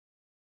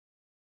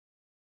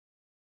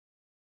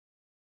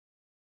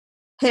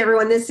Hey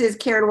everyone, this is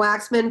Karen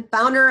Waksman,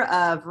 founder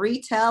of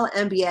Retail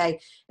MBA.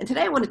 And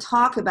today I want to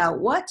talk about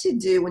what to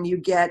do when you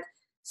get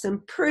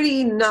some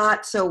pretty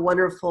not so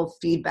wonderful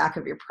feedback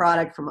of your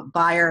product from a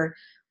buyer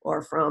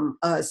or from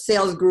a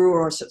sales guru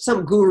or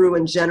some guru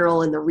in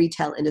general in the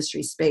retail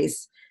industry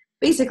space.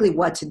 Basically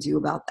what to do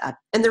about that.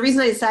 And the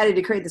reason I decided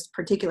to create this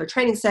particular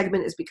training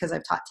segment is because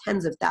I've taught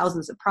tens of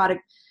thousands of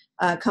product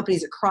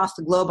companies across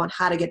the globe on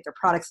how to get their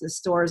products in the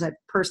stores. I've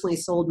personally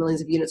sold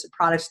millions of units of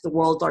products to the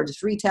world's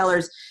largest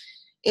retailers.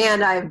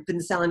 And I've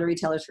been selling to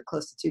retailers for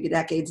close to 2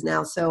 decades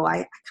now. So I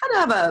kind of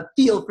have a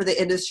feel for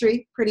the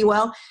industry pretty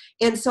well.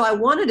 And so I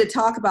wanted to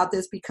talk about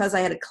this because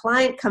I had a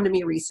client come to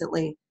me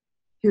recently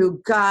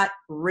who got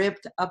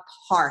ripped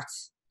apart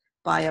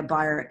by a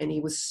buyer. And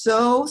he was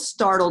so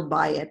startled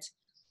by it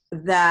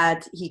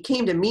that he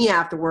came to me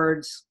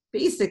afterwards,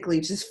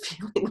 basically just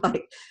feeling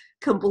like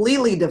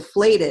completely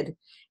deflated.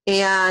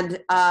 And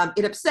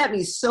it upset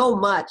me so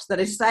much that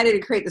I decided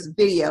to create this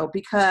video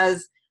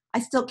because I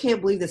still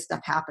can't believe this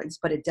stuff happens,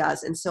 but it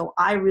does. And so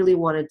I really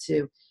wanted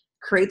to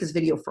create this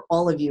video for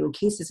all of you in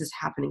case this is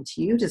happening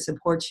to you, to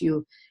support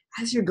you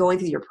as you're going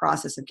through your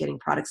process of getting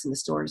products in the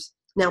stores.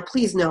 Now,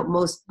 please note,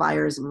 most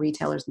buyers and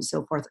retailers and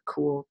so forth are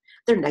cool.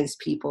 They're nice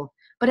people.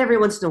 But every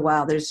once in a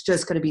while, there's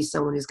just going to be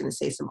someone who's going to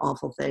say some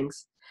awful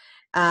things.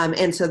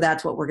 And so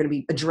that's what we're going to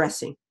be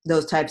addressing,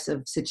 those types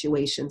of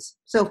situations.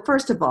 So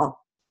first of all,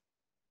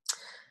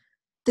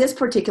 this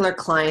particular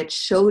client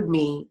showed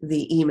me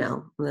the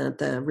email,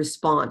 the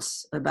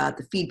response about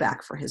the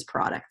feedback for his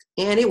product,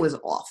 and it was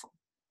awful.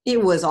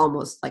 It was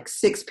almost like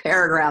 6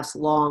 paragraphs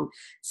long,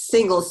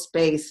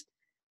 single-spaced,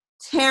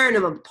 tearing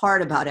him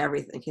apart about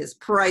everything. His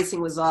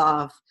pricing was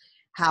off,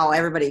 how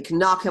everybody can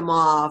knock him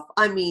off.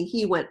 I mean,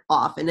 he went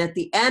off. And at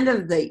the end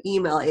of the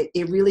email,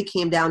 it really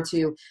came down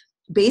to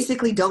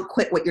basically don't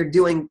quit what you're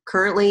doing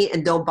currently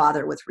and don't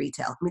bother with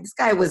retail. I mean, this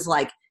guy was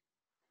like,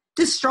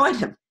 destroyed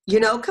him.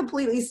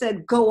 Completely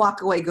said, go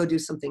walk away, go do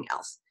something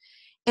else.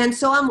 And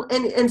so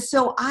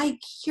so I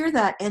hear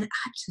that, and it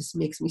just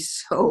makes me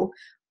so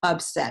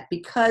upset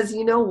because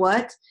you know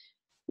what?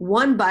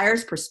 One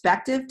buyer's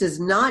perspective does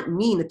not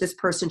mean that this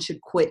person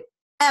should quit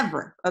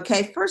ever.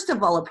 Okay. First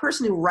of all, a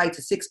person who writes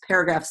a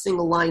 6-paragraph,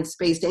 single line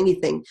spaced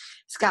anything,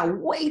 has got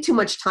way too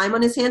much time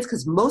on his hands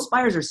because most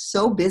buyers are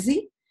so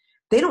busy.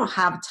 They don't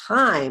have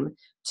time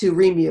to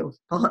review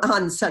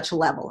on such a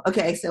level.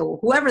 Okay, so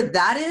whoever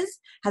that is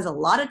has a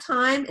lot of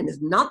time and is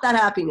not that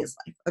happy in his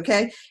life.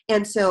 Okay,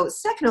 and so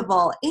second of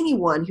all,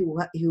 anyone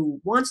who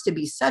wants to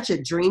be such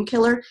a dream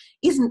killer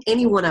isn't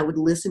anyone I would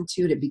listen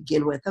to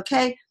begin with.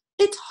 Okay,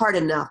 it's hard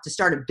enough to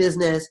start a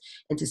business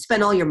and to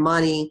spend all your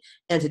money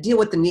and to deal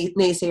with the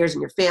naysayers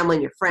and your family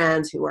and your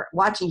friends who are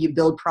watching you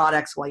build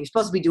products while you're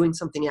supposed to be doing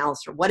something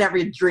else or whatever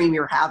dream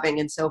you're having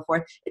and so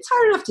forth. It's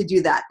hard enough to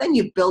do that. Then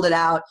you build it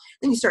out.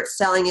 Then you start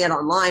selling it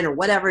online or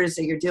whatever it is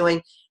that you're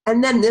doing.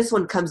 And then this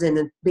one comes in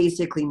and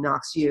basically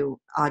knocks you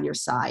on your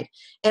side.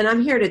 And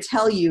I'm here to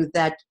tell you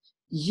that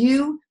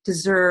you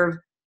deserve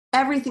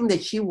everything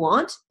that you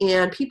want.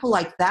 And people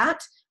like that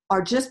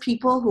are just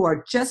people who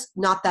are just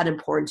not that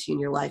important to you in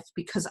your life,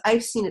 because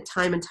I've seen it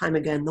time and time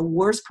again. The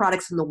worst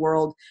products in the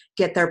world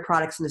get their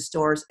products in the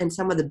stores, and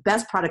some of the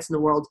best products in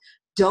the world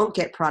don't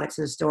get products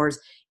in the stores.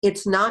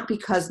 It's not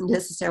because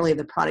necessarily of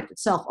the product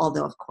itself,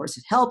 although of course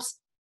it helps.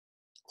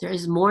 There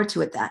is more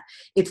to it that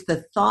it's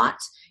the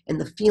thoughts and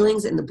the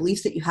feelings and the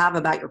beliefs that you have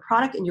about your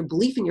product and your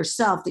belief in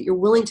yourself that you're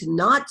willing to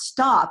not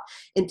stop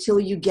until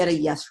you get a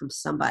yes from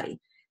somebody.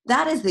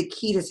 That is the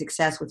key to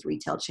success with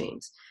retail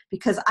chains,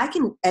 because I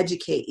can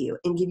educate you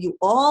and give you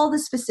all the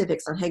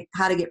specifics on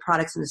how to get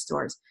products in the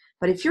stores.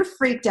 But if you're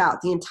freaked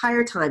out the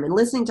entire time and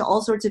listening to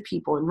all sorts of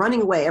people and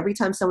running away every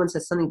time someone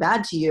says something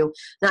bad to you,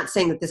 not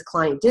saying that this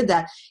client did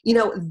that,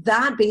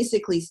 that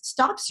basically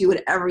stops you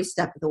at every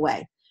step of the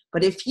way.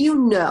 But if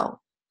you know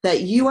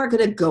that you are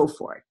going to go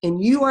for it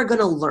and you are going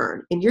to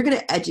learn and you're going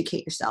to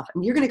educate yourself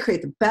and you're going to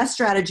create the best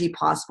strategy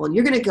possible and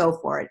you're going to go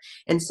for it.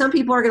 And some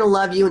people are going to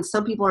love you and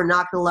some people are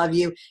not going to love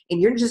you, and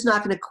you're just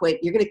not going to quit.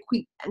 You're going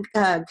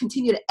to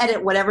continue to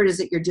edit whatever it is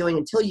that you're doing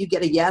until you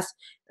get a yes.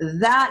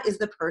 That is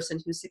the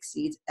person who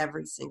succeeds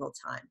every single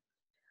time.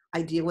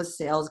 I deal with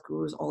sales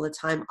gurus all the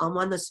time. I'm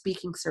on the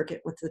speaking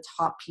circuit with the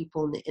top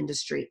people in the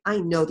industry. I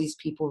know these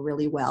people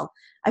really well.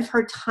 I've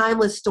heard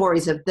timeless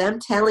stories of them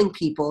telling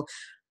people,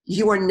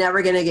 you are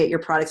never going to get your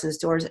products in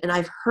stores. And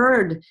I've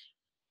heard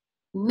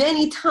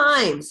many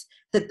times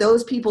that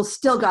those people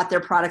still got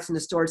their products in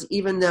the stores,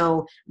 even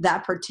though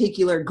that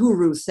particular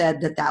guru said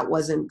that that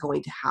wasn't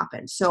going to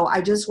happen. So I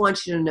just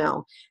want you to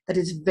know that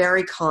it's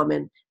very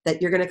common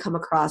that you're going to come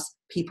across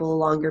people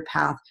along your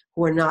path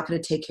who are not going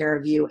to take care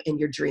of you and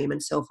your dream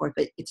and so forth,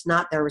 but it's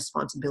not their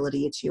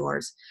responsibility, it's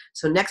yours.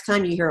 So next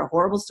time you hear a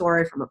horrible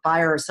story from a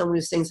buyer or someone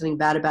who's saying something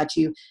bad about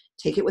you,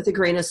 take it with a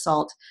grain of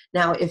salt.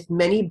 Now, if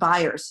many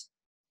buyers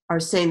are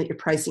saying that your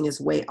pricing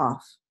is way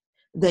off,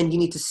 then you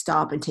need to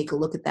stop and take a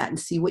look at that and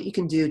see what you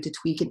can do to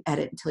tweak and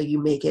edit until you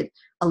make it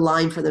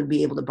align for them to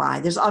be able to buy.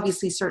 There's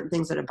obviously certain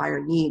things that a buyer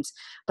needs,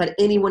 but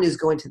anyone who's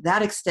going to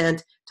that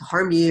extent to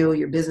harm you,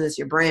 your business,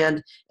 your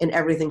brand, and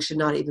everything should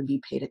not even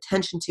be paid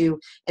attention to.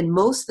 And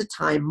most of the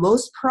time,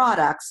 most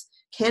products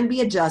can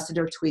be adjusted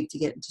or tweaked to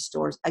get into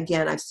stores.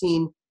 Again, I've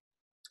seen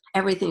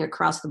everything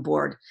across the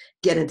board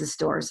get into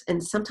stores.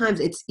 And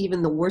sometimes it's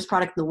even the worst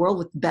product in the world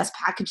with the best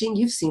packaging.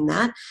 You've seen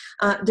that.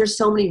 There's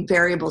so many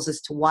variables as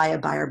to why a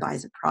buyer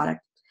buys a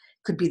product.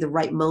 Could be the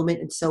right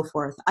moment and so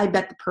forth. I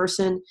bet the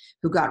person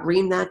who got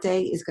reamed that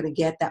day is going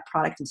to get that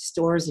product into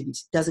stores if he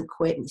doesn't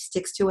quit and he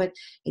sticks to it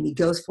and he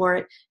goes for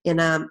it.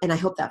 And I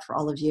hope that for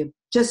all of you.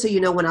 Just so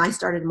you know, when I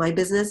started my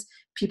business,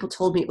 people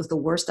told me it was the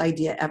worst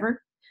idea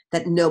ever,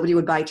 that nobody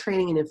would buy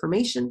training and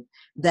information,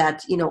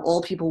 that,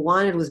 all people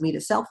wanted was me to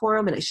sell for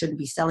them and I shouldn't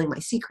be selling my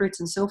secrets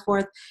and so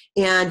forth.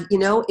 And,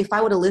 if I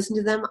would have listened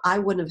to them, I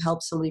wouldn't have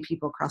helped so many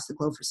people across the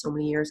globe for so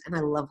many years. And I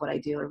love what I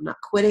do. I'm not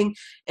quitting,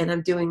 and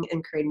I'm doing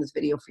and creating this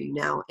video for you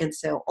now. And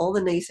so all the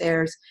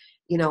naysayers,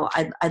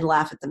 I'd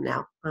laugh at them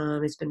now.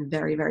 It's been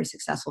very, very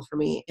successful for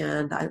me.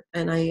 And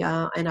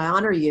I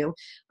honor you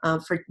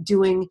for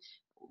doing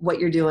what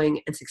you're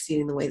doing and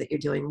succeeding the way that you're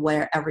doing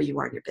wherever you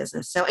are in your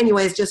business. So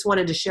anyways, just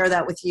wanted to share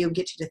that with you,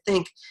 get you to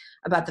think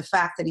about the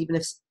fact that even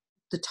if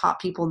the top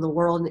people in the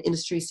world in the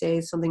industry say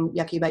something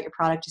yucky about your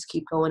product, just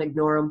keep going,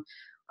 ignore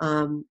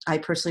them. I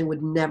personally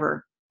would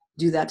never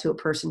do that to a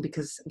person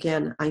because,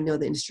 again, I know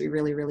the industry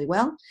really, really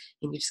well,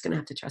 and you're just going to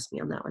have to trust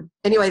me on that one.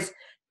 Anyways,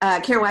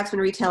 Karen Waksman,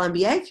 Retail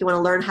MBA. If you want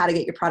to learn how to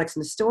get your products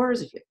into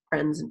stores, if you have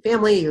friends and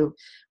family who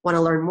want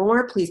to learn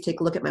more, please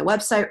take a look at my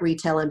website,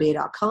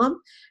 retailmba.com.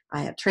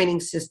 I have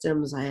training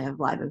systems, I have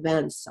live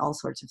events, all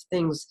sorts of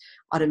things,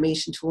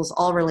 automation tools,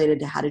 all related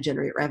to how to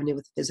generate revenue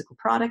with a physical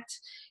product.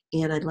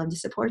 And I'd love to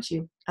support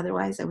you.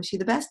 Otherwise, I wish you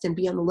the best and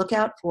be on the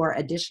lookout for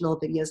additional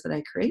videos that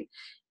I create.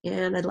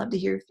 And I'd love to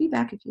hear your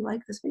feedback if you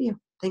like this video.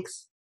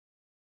 Thanks.